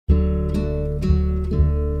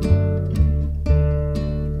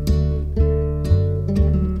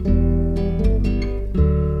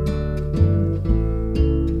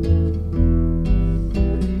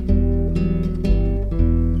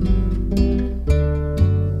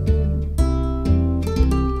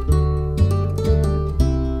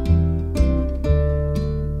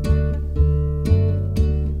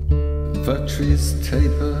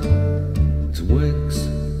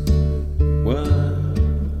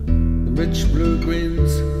rich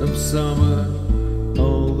blue-greens of summer,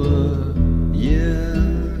 all the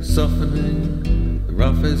year softening the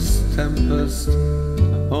roughest tempest,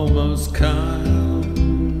 almost calm,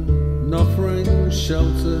 offering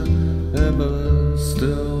shelter ever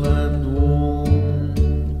still and warm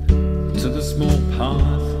to the small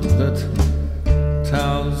path that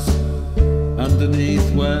towers underneath,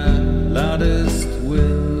 where loudest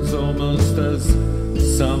winds almost as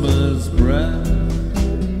summer's breath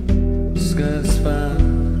scarce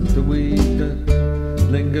fan the weed that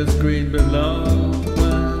lingers green below,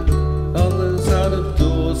 where others out of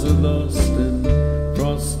doors are lost in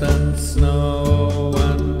frost and snow.